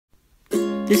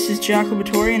This is Jack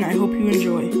Laboratory, and I hope you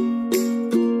enjoy.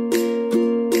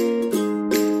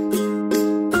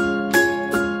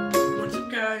 What's up,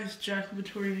 guys? Jack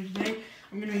Laboratory. Today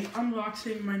I'm going to be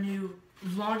unboxing my new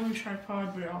vlogging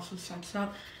tripod, but it also sets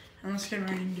up. And let's get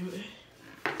right into it.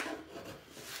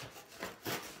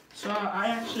 So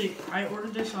I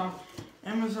ordered this off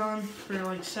Amazon for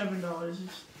like $7.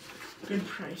 It's a good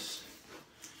price.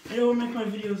 It will make my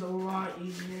videos a lot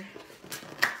easier.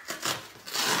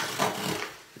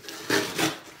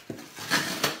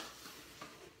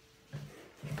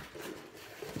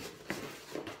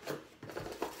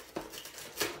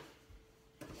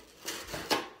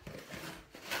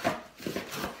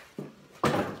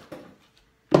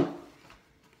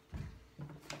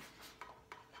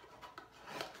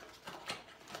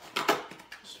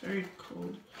 It's very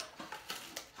cold.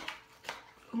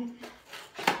 Oh.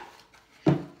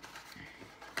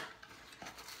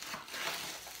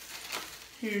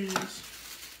 Here it is.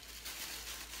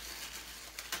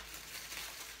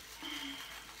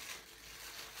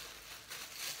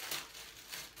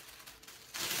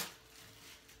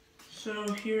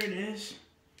 So here it is.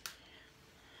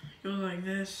 Goes like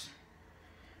this.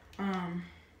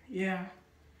 Yeah.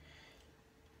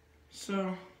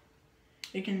 So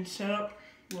it can set up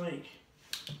like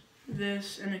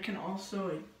this, and it can also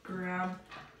like grab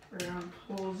around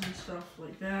poles and stuff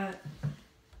like that.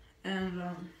 And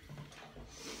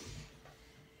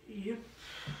yep.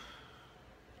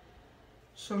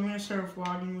 So I'm gonna start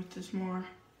vlogging with this more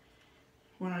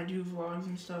when I do vlogs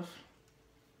and stuff.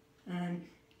 And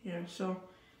yeah, so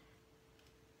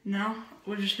now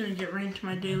we're just gonna get right into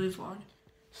my daily vlog.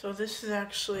 So this is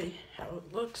actually how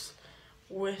it looks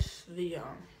with the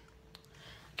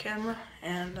camera,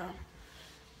 and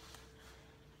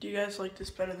do you guys like this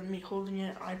better than me holding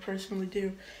it? I personally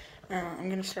do. I'm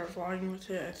gonna start vlogging with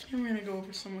it. I think I'm gonna go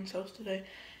over someone's house today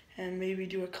and maybe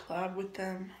do a collab with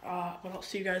them, but I'll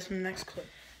see you guys in the next clip.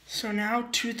 So now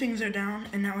 2 things are down,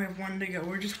 and now we have 1 to go.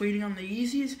 We're just waiting on the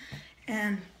Yeezys,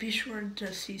 and be sure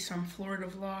to see some Florida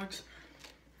vlogs.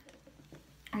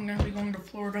 I'm gonna be going to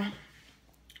Florida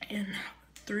in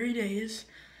 3 days,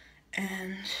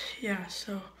 and yeah,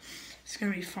 so it's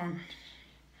gonna be fun.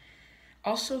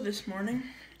 Also, this morning,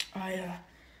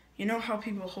 you know how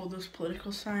people hold those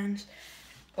political signs,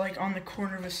 like on the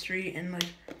corner of a street and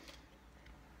like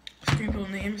scream people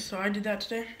names? So I did that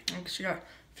today. I actually got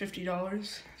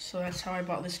 $50, so that's how I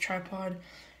bought this tripod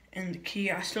and the key.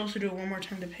 I still have to do it one more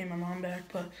time to pay my mom back,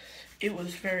 but it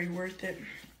was very worth it.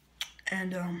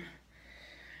 And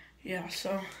yeah,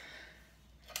 so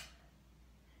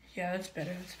yeah, that's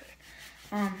better.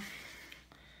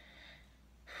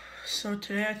 So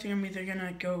today I think I'm either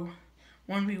gonna go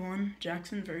 1v1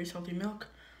 Jackson, Very Salty Milk,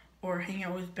 or hang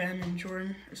out with Ben and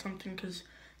Jordan or something, because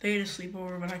they had a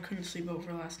sleepover, but I couldn't sleep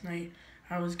over last night.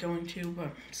 I was going to,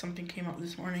 but something came up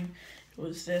this morning. It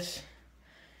was this.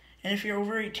 And if you're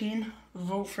over 18,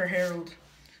 vote for Harold.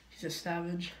 He's a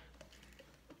savage.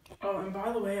 Oh, and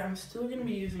by the way, I'm still gonna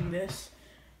be using this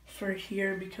for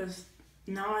here because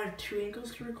now I have 2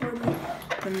 angles to record with.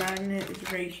 The magnet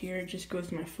is right here. It just goes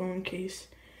to my phone case.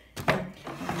 And,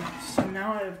 so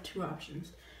now I have 2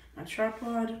 options: my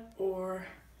tripod or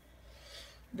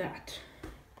that.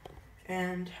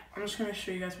 And I'm just gonna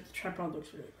show you guys what the tripod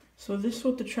looks like. So this is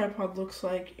what the tripod looks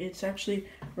like. It's actually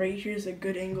right here is a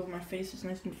good angle. My face is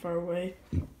nice and far away.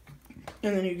 And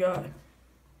then you got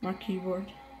my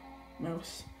keyboard,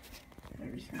 mouse,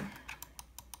 everything.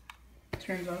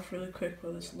 Turns off really quick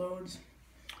while this loads.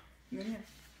 And then, yeah.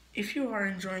 If you are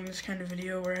enjoying this kind of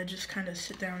video where I just kind of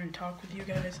sit down and talk with you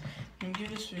guys, and give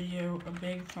this video a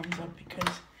big thumbs up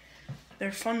because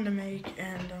they're fun to make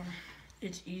and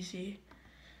it's easy.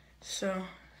 So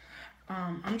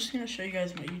I'm just gonna show you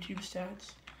guys my YouTube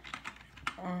stats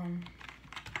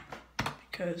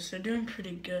because they're doing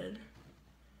pretty good.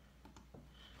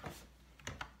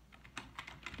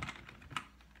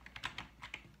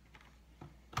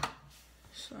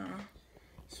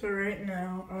 So right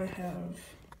now I have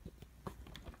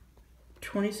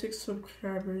 26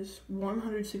 subscribers,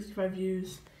 165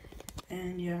 views,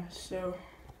 and yeah, so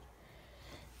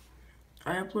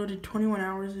I uploaded 21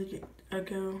 hours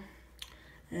ago,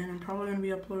 and I'm probably going to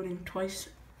be uploading twice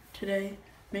today,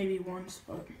 maybe once,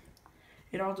 but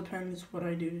it all depends what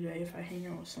I do today, if I hang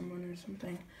out with someone or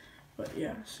something. But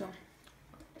yeah, so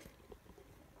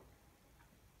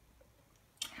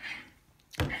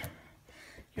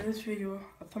give this video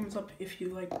a thumbs up if you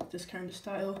like this kind of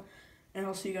style, and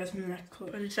I'll see you guys in the next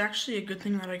clip. But it's actually a good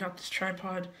thing that I got this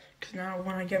tripod, because now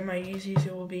when I get my Yeezys,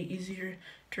 it will be easier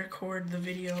to record the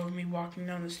video of me walking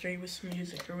down the street with some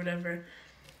music or whatever.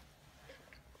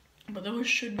 But those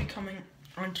should be coming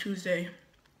on Tuesday.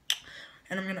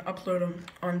 and I'm gonna upload them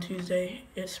on Tuesday.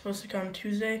 It's supposed to come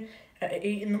Tuesday at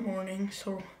 8 in the morning,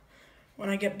 so when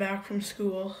I get back from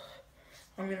school,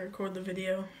 I'm gonna record the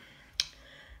video,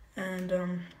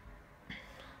 and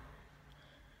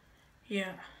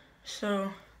yeah,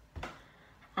 so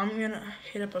I'm gonna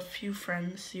hit up a few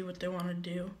friends, see what they want to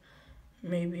do,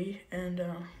 maybe, and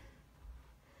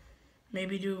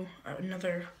maybe do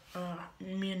another,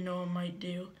 me and Noah might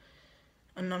do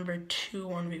a number 2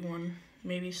 1v1,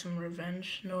 maybe some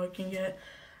revenge Noah can get,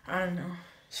 I don't know.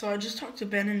 So I just talked to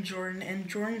Ben and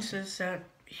Jordan says that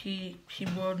he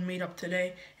would meet up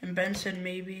today, and Ben said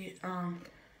maybe,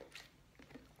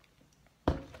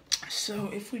 so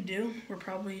if we do, we're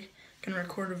probably gonna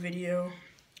record a video.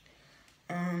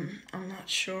 I'm not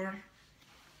sure,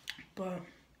 but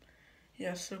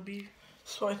yeah, so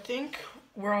I think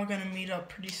we're all gonna meet up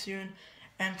pretty soon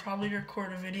and probably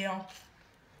record a video.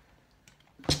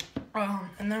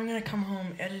 And then I'm gonna come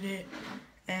home, edit it,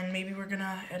 and maybe we're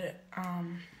gonna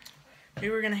maybe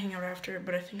we're gonna hang out after,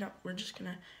 but I think we're just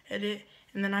gonna edit,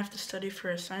 and then I have to study for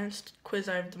a science quiz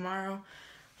I have tomorrow,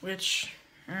 which,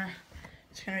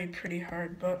 it's gonna be pretty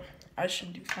hard, but I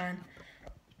should do fine.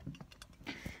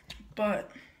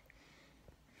 But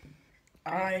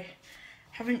I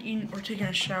haven't eaten or taken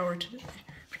a shower today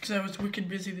because I was wicked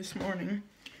busy this morning.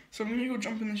 So I'm gonna go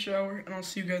jump in the shower, and I'll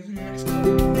see you guys in the next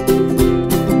clip.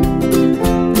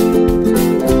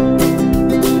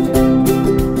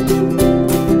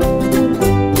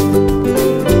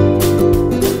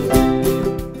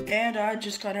 And I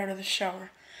just got out of the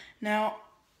shower. Now,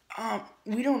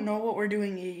 we don't know what we're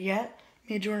doing yet,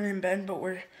 me, Jordan, and Ben, but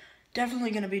we're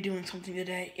definitely going to be doing something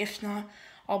today. If not,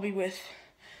 I'll be with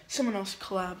someone else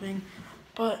collabing.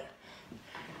 But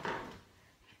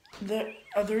the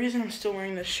reason I'm still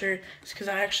wearing this shirt is because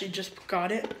I actually just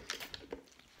got it,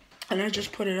 and I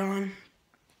just put it on.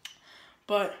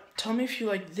 But tell me if you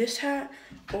like this hat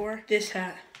or this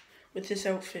hat with this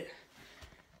outfit.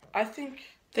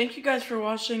 Thank you guys for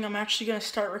watching. I'm actually going to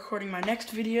start recording my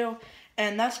next video,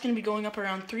 and that's going to be going up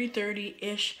around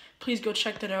 3:30-ish. Please go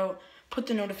check that out. Put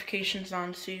the notifications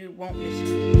on so you won't miss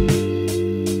it.